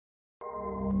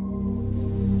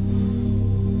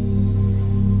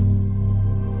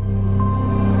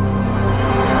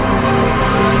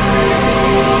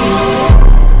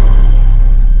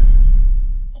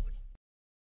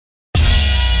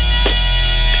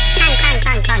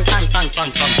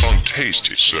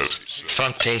FunkTasty set.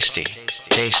 FunkTasty,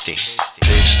 tasty,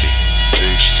 Tasty,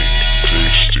 tasty,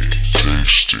 tasty,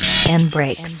 tasty.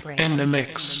 Mbreaks. In the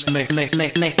mix. Mbreaks. In the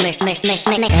mix.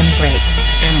 Mbreaks.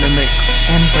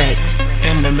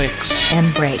 In the mix.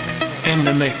 Mbreaks. In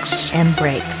the mix.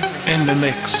 Mbreaks. In the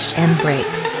mix.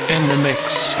 Mbreaks. In the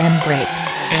mix.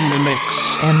 Mbreaks. In the mix.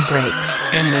 Mbreaks.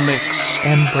 In the mix.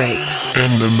 Mbreaks.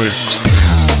 In the mix.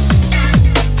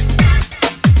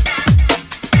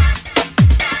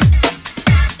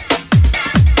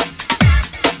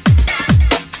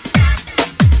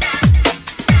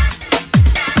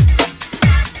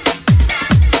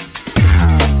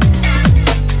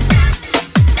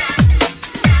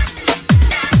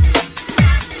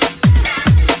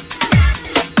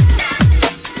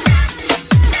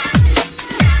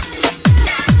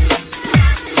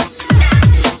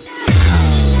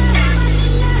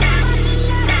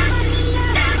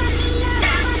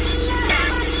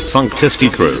 FunkTasty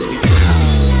crew.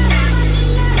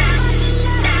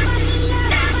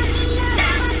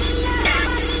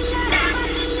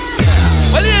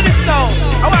 Well, hear this now.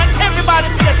 I want everybody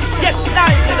to get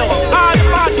live, you know. All the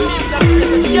party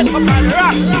people to get up and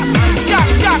rock. Shock,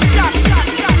 shock, shock, shock, shock,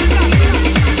 shock.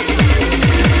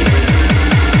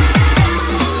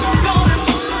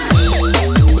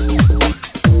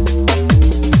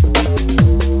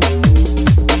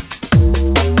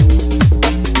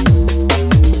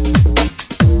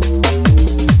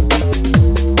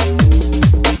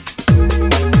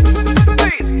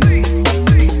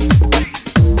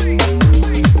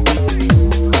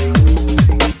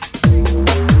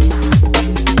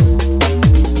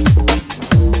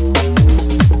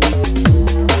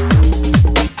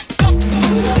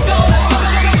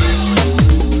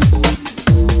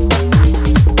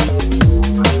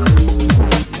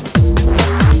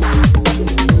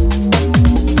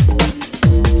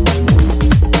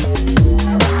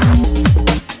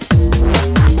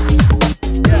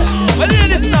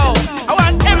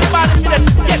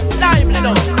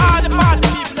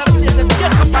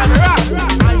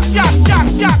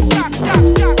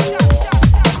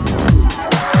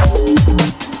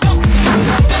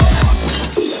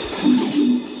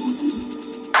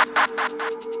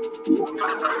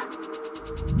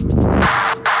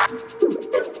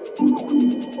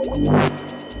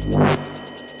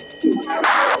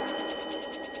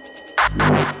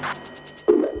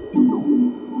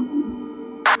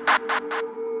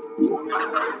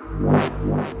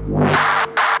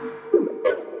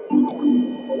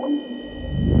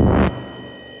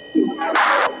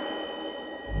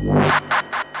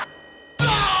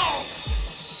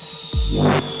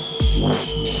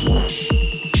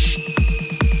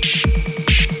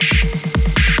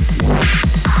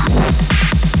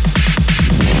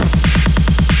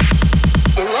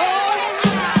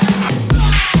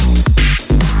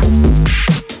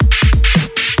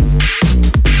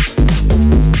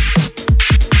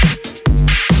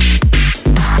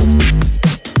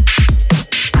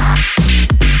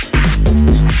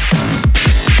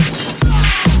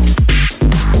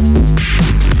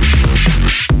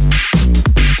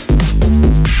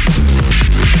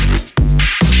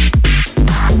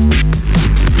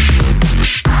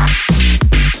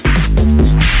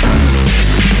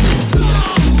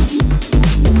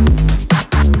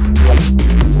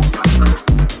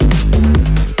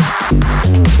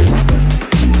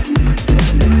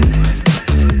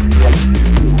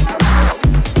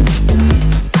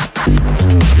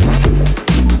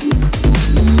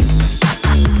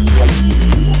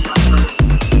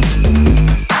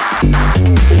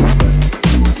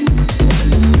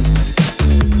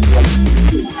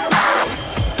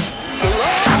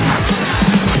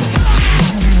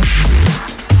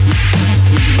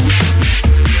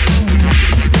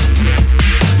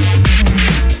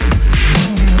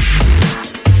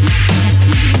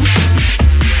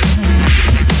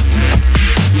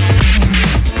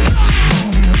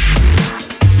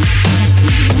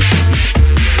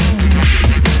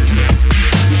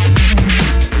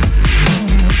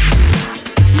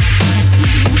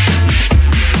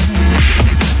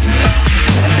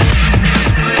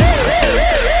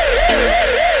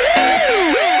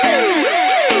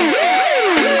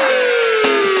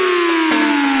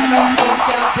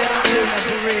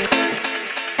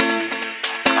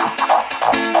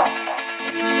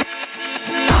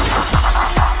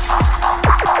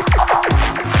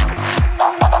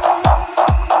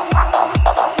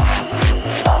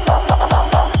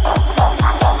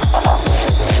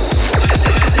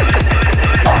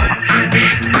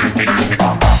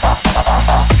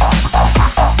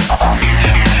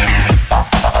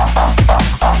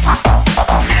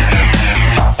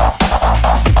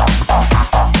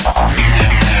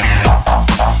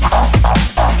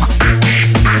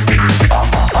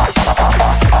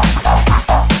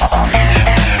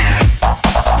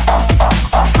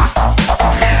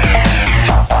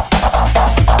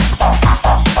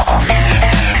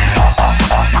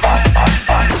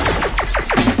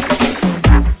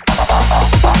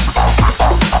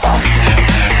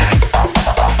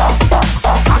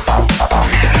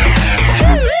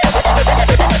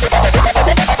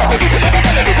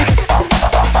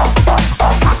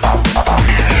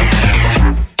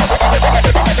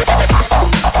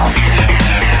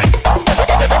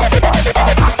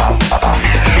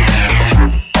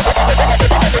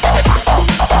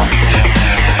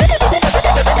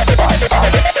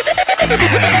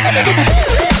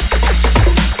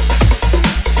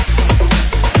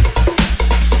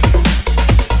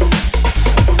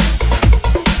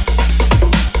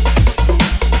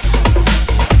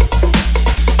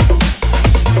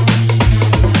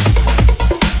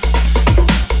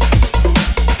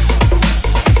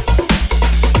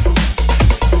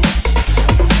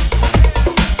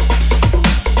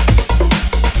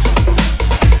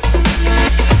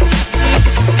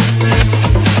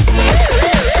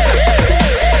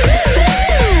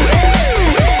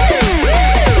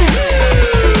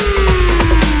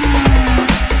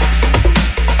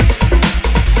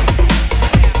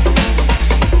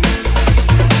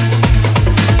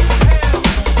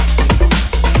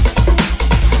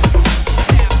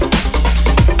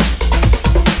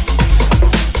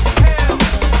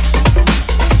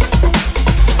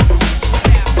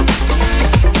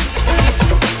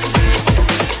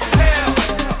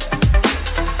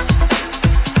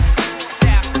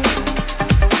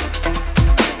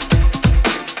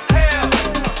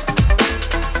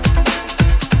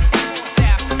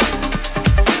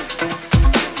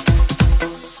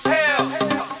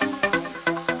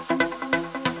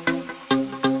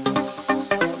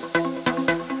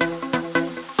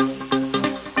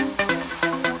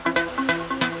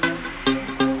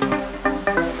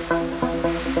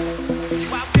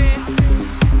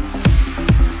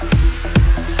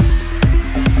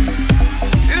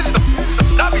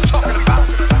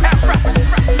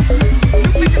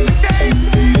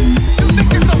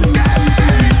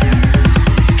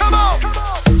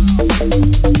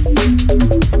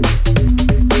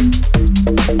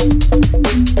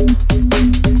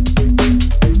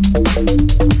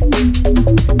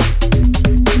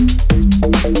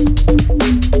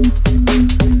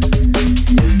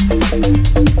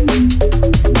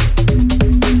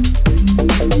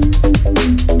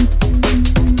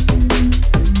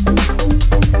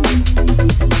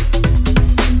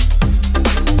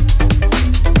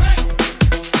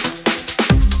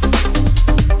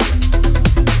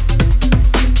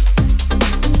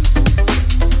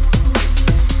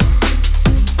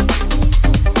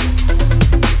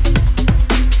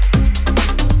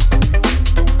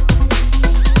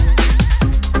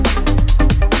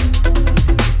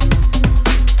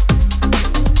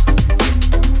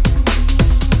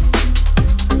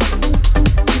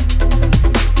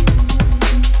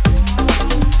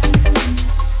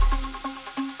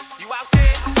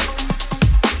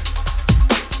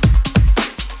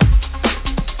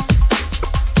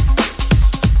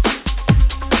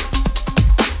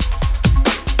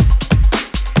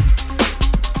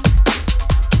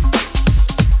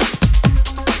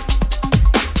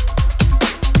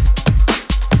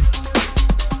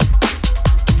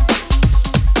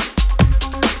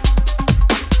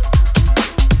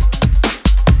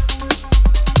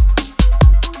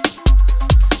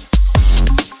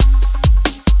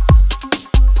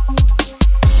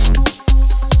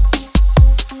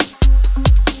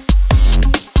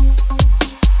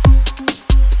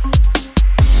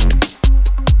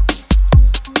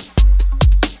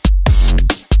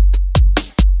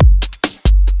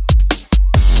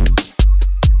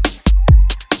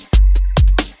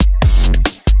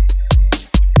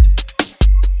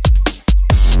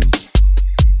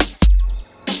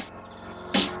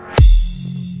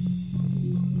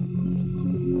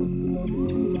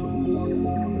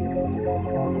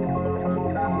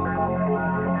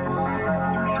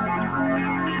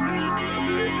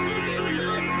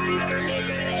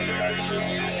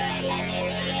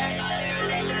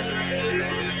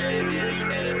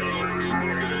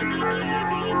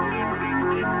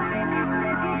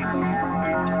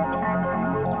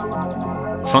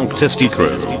 FunkTasty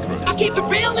crew. I keep it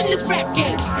real in this rap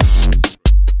game.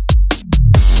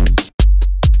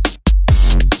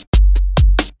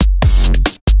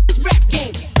 This rap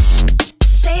game.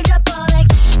 Saved up all that.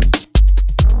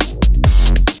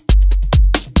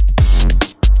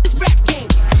 This rap game.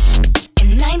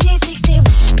 In 1960,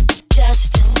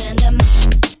 just to send them.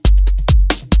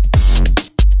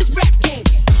 This rap game.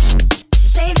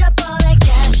 Saved up all that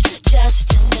cash, just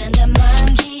to send a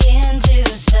monkey into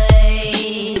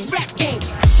space. This rap game.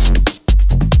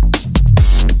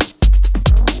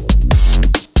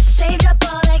 Saved up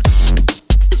all that.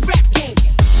 This rap game.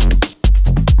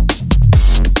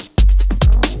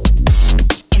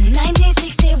 In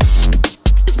 1960,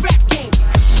 This rap game.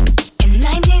 in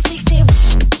 1960,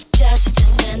 just to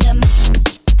send them.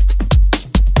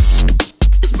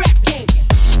 This rap game.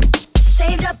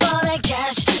 Saved up all that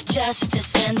cash, just to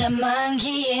send a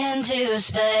monkey into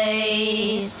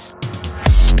space.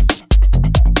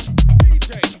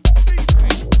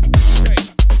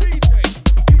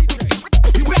 This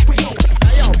rap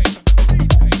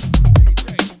game.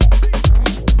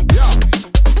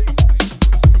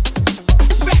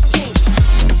 This rap game.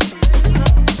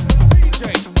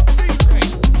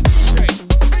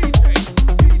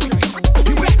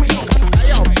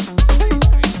 This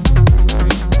rap game.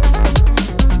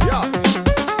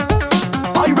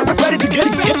 Are you ready to get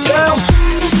down?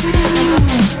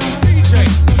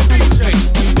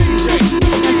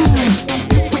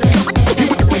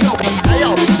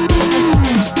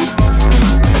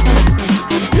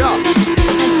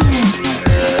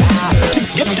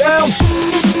 Get down.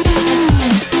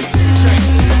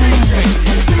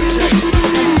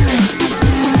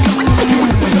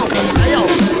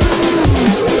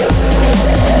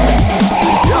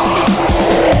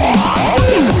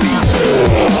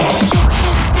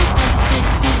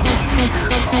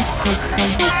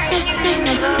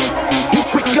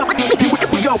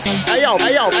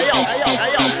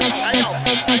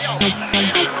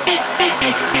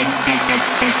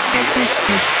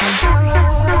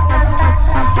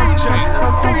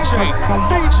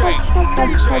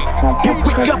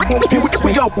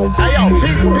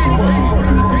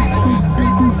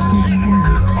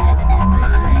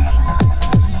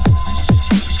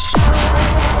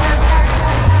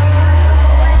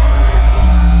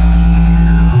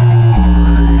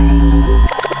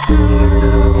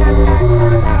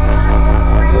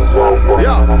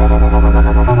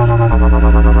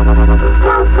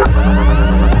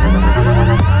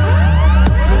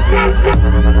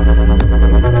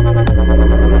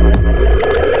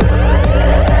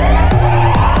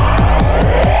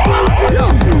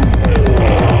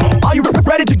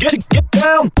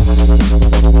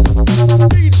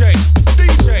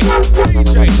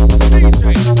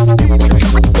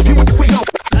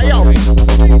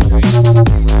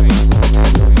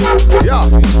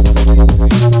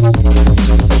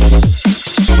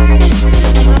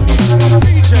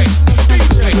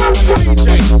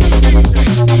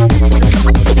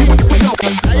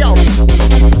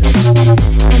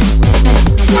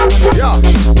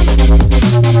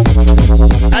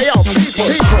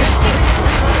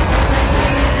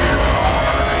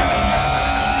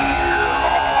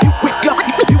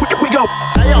 Here we go.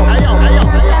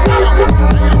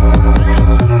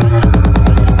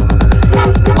 Are you ready to get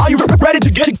down? Are you ready to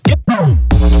get down?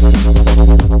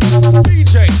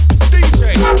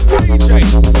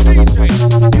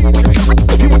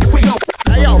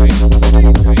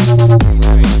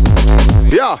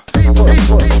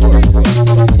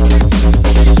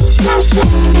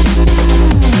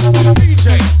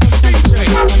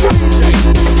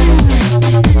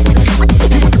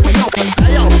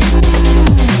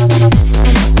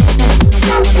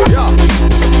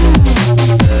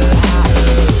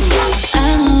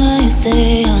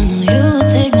 Say, I know you will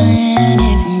take my hand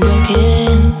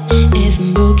if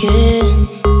I'm broken.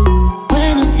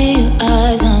 When I see your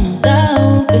eyes, I know that I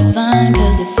will be fine.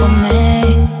 Cause if for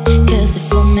me,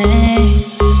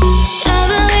 I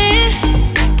believe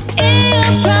in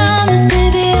your promise,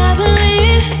 baby, I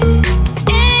believe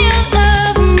in your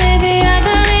love, baby, I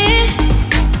believe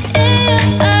in your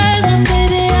eyes, and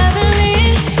baby, I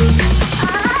believe.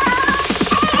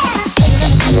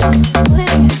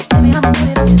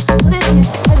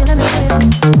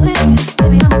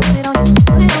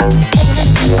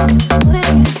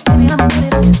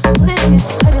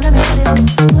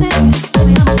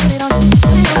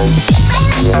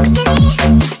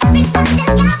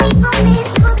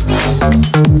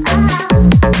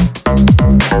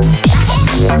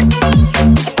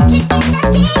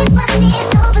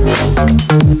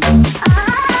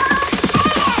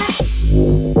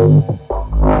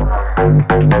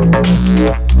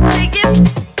 Take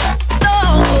it.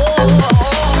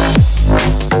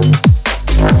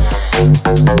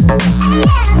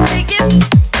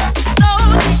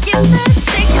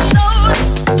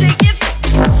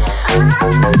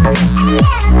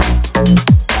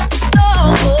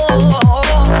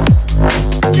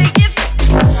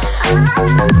 I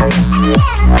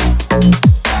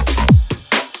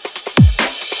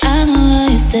know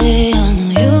what you say, I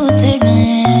know you will take my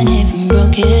hand if I'm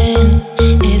broken,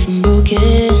 if I'm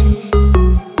broken.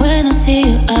 When I see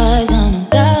your eyes, I know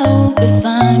that I will be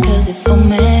fine, 'cause it's for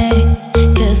me,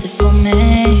 'cause it's for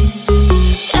me.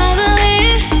 I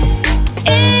believe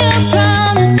in your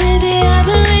promise, baby, I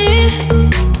believe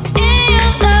in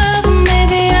your love, and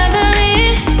baby, I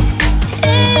believe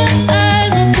in your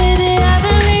eyes, and baby, I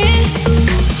believe.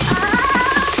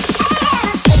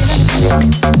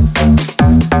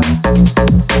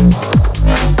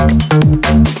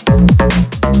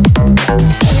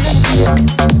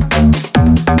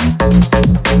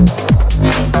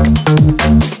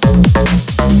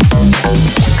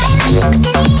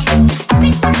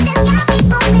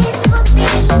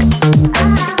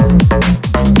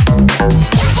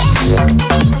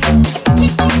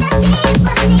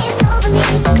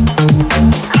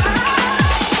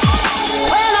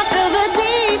 When I feel the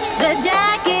deep, the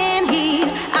jack in heat,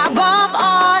 I bump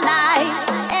all night,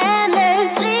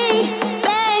 endlessly,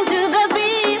 bang to the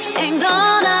beat, ain't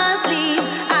gonna sleep.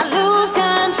 I lose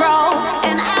control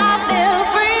and I feel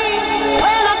free.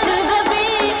 When up to the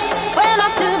beat, when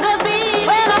up to the beat,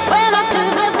 when up to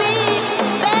the beat,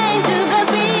 bang to the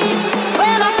beat,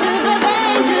 when up to the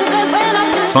bang to the when up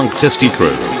to FunkTasty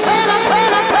crew.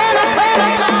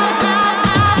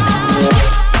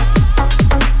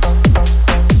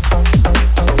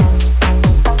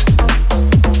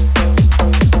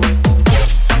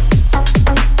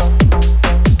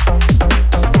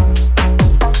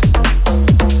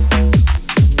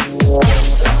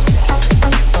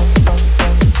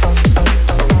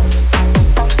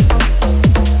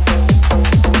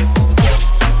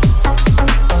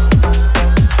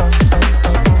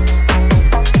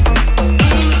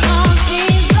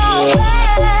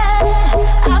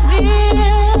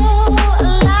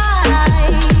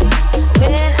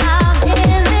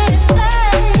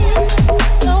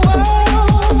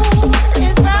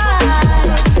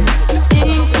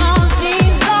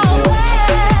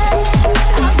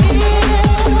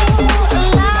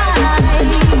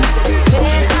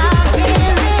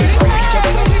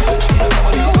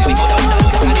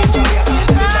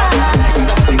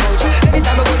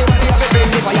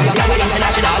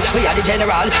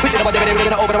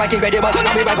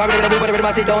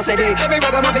 Don't say it. Every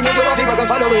ragamuffin you do, off, you can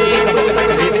follow it. Ragamuffin like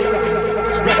to live it.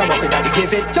 Ragamuffin that we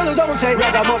give it. Tell us, I would say.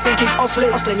 Ragamuffin keep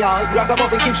hustling, y'all.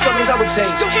 Ragamuffin keep struggling, I would say.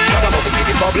 Ragamuffin keep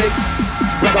it bubbling.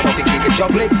 Ragamuffin keep it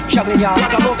juggling, y'all.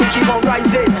 Ragamuffin keep on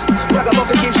rising.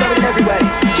 Ragamuffin keep struggling every way.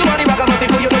 To money, ragamuffin,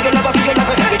 cool, you know you love her, feel you love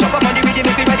her. We jump up on the rhythm,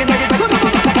 if we ride it, back. Up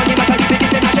on the matter, keep it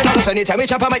international. So anytime we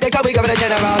jump, I might take a week of the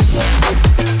general.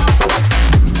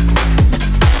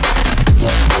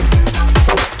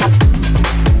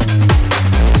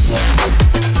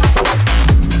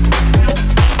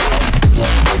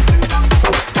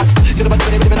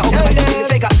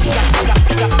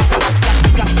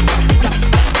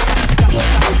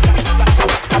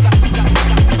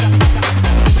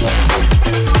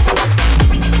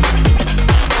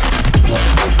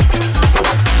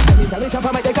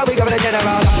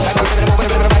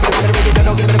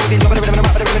 General.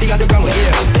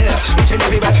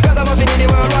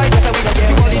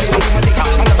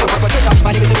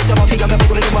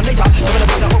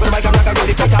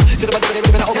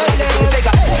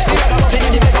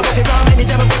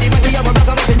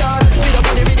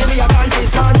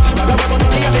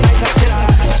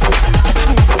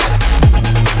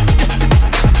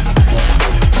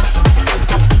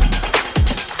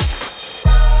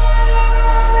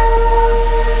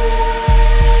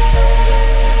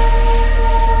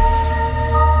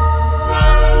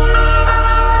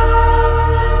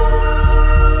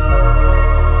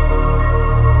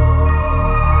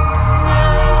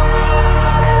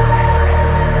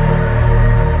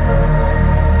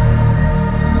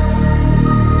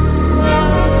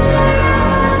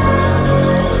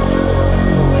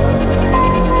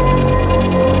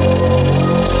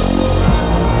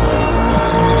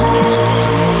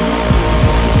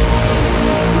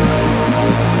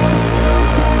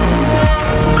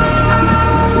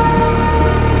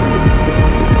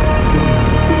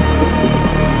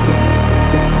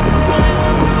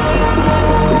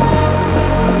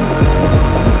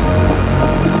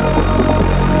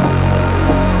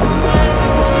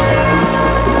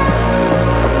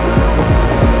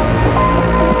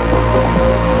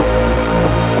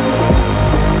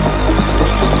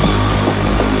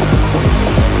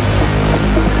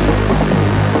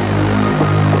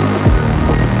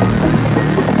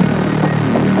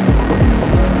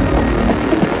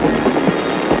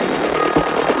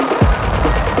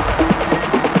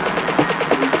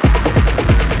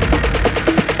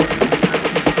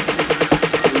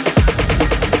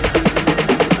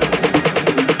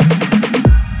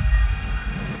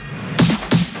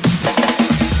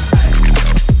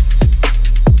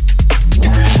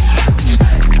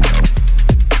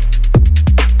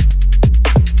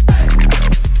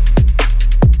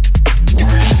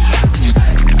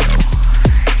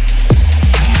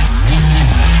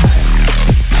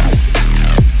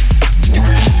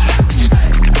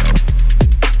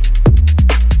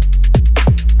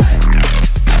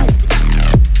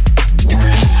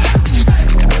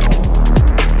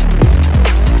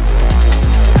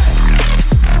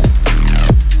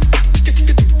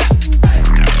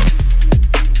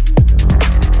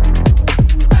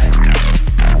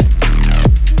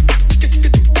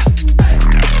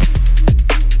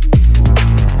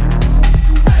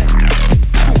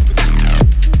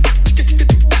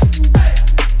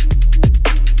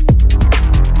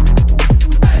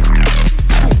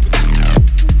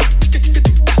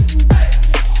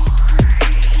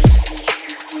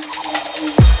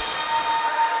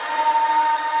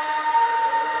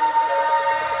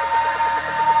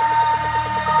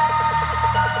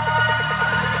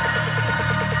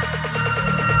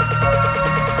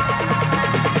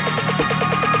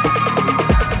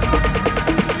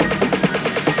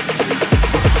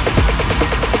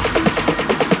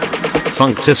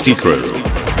 FunkTasty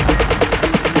crew.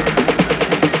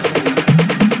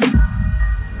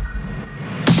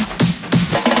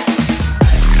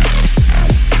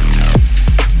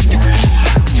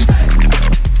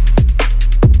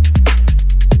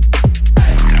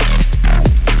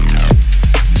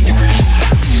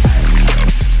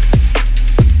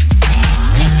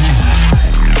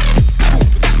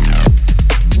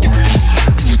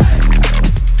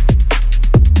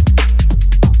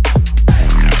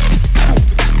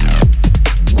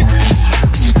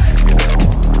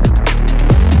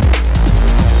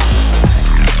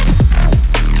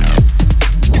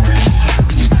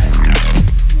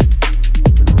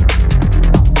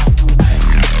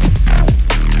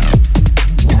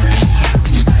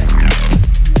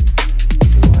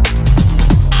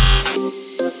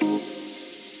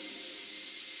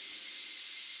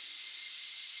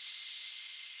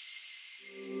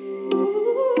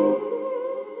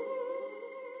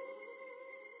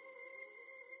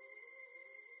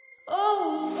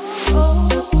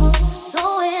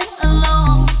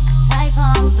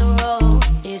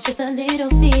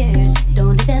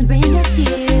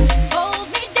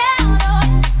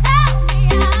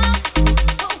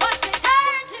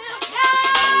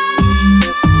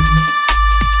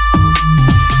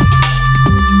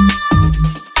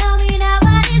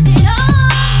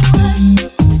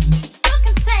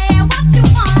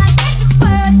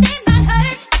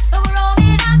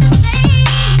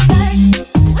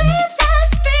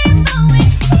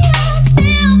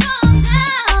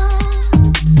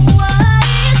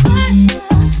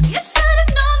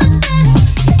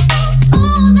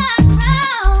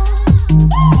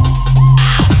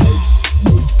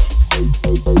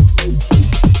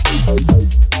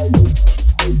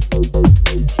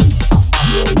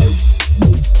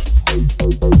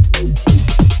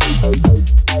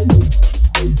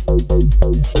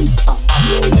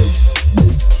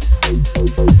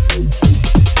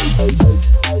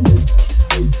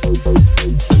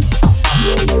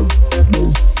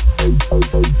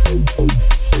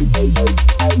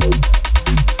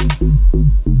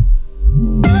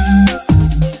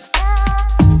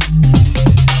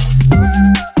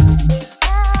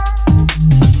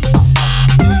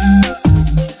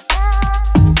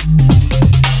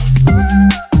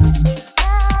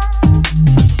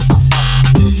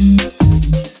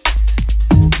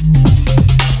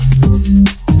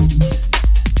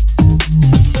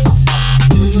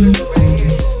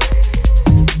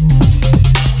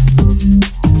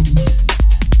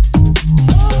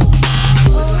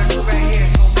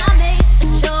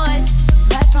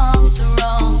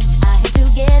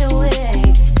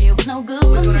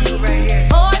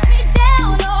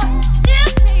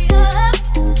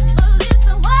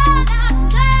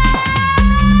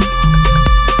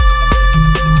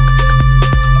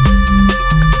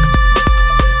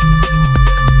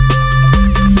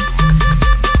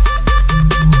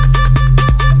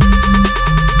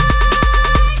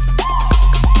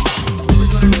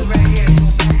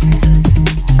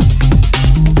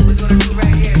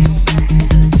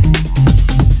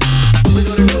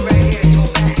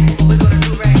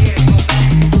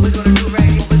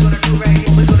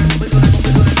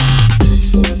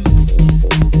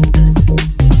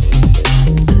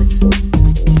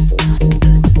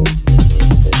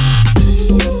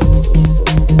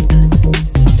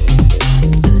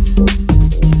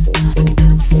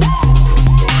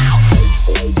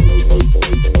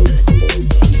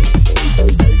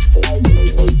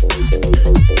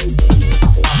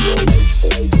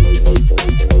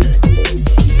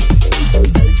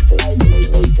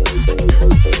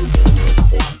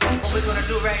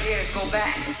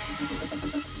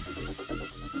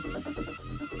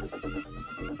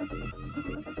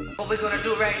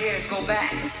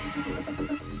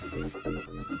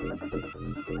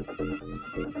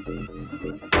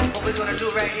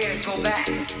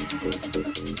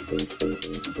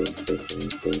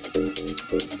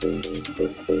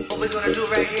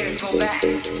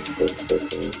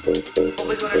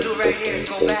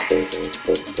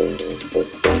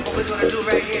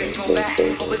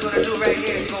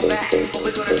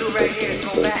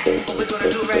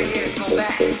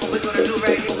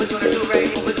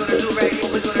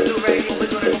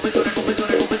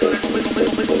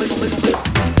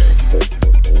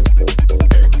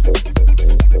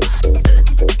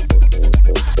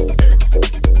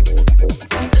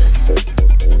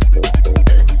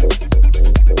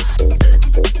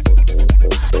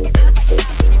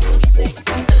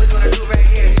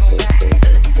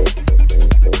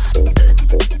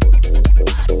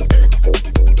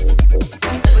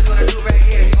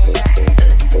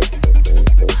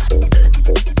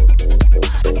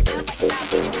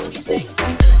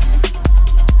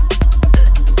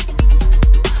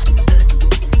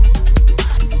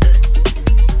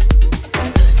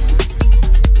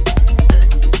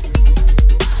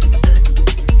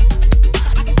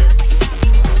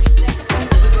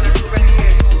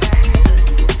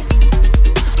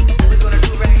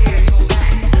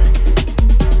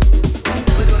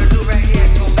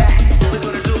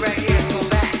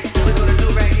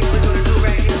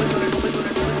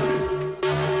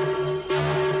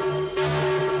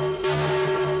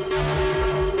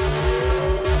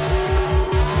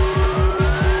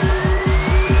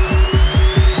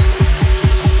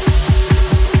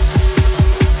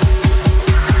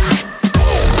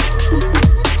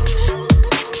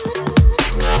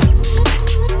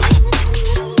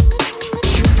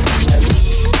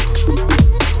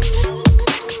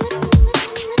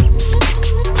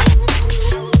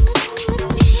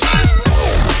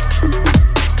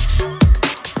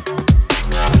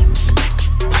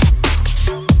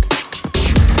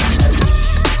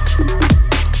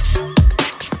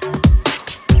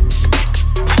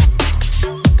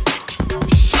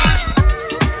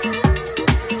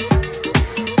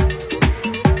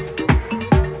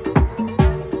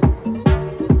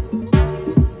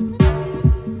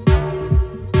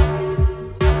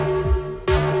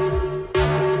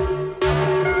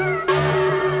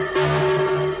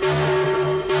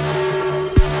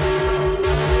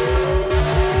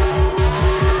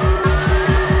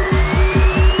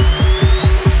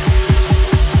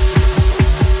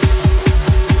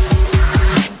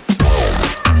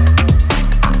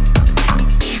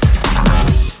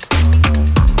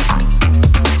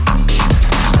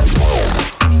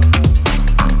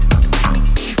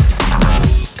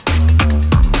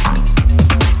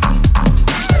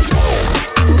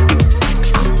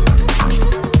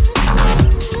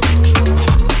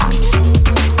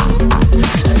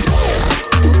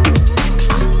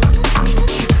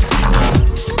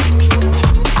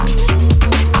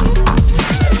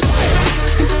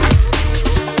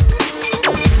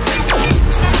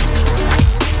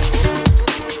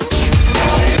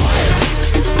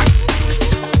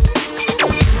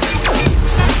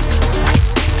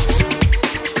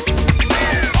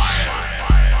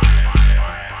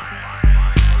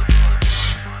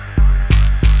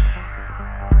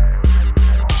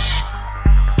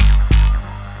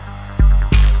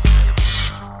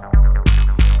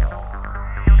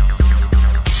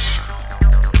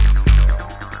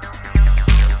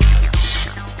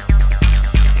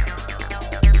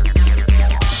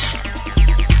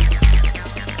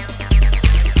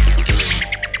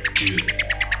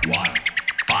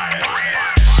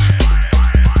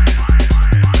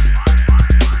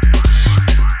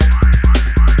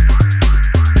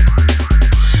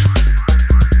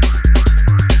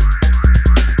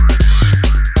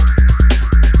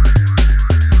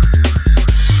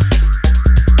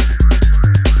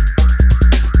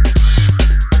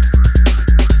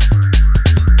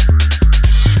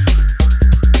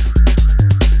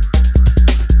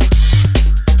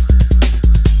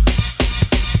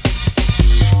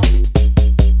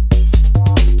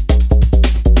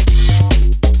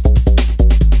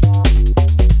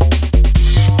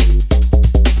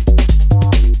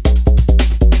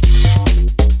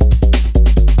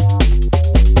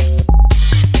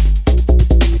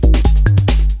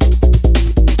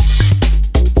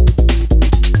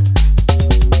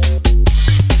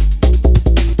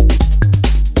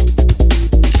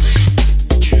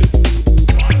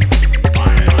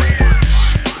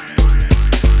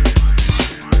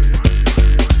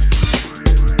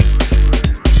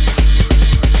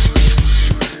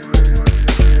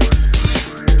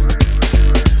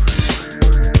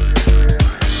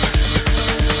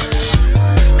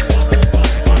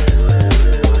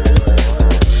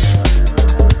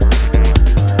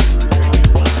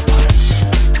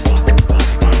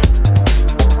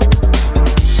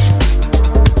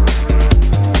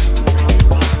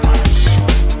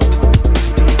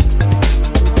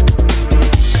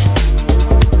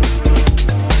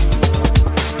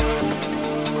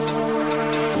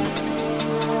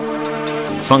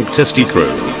 FunkTasty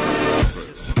crew.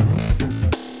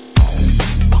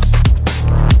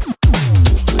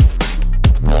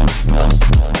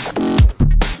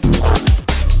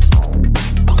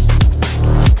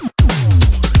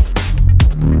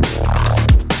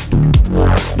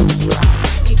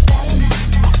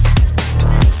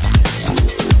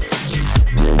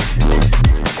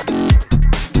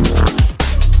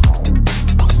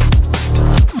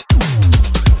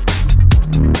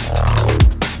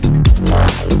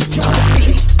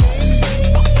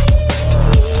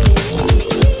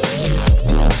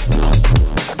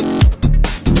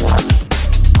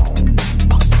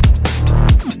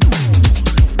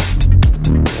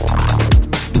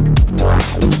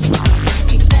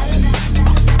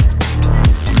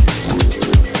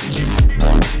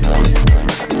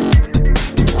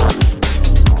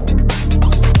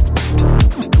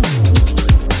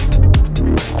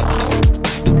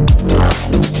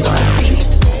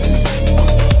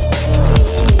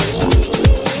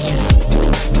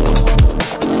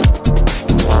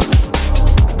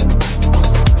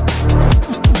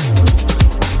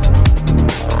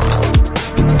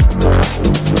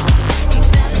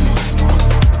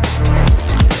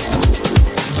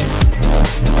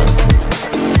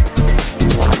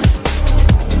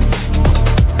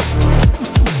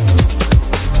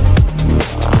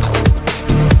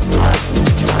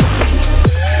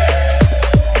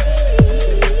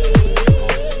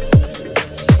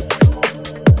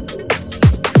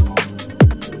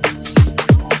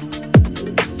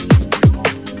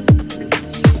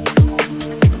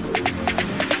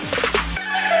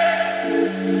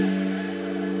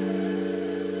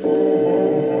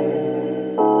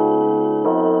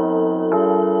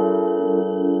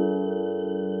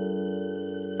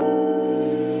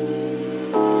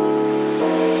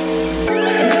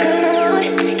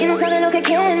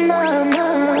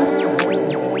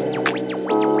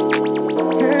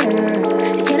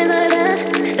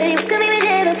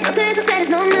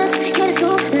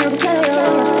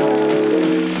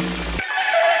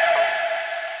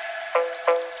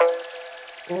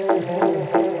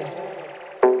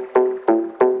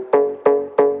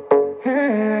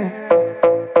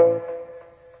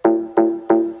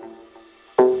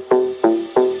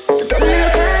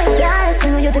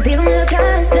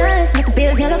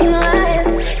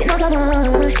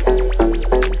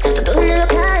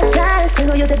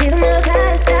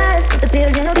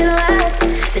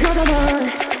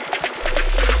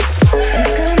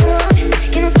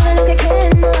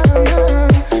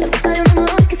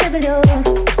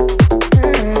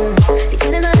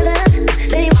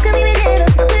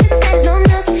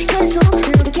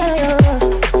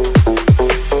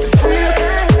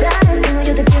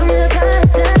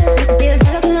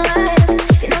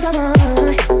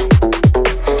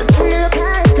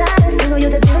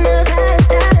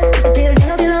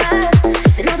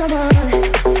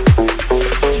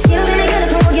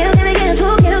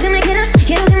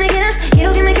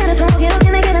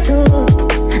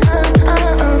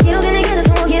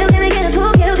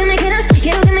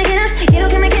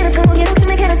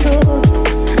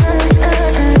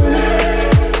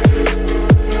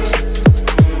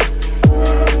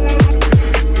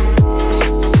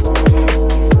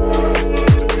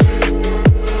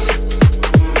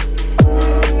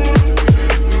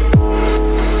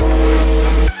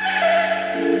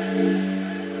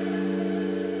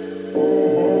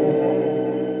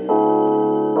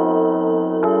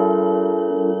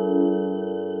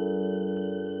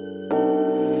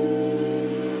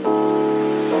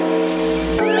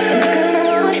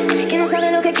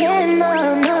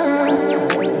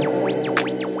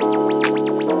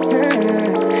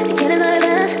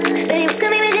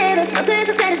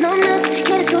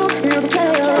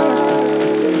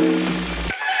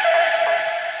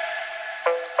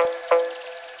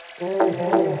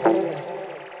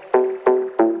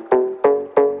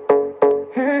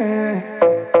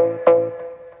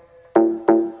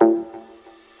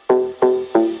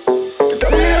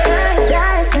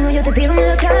 Yo te pido me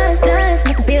lo caes,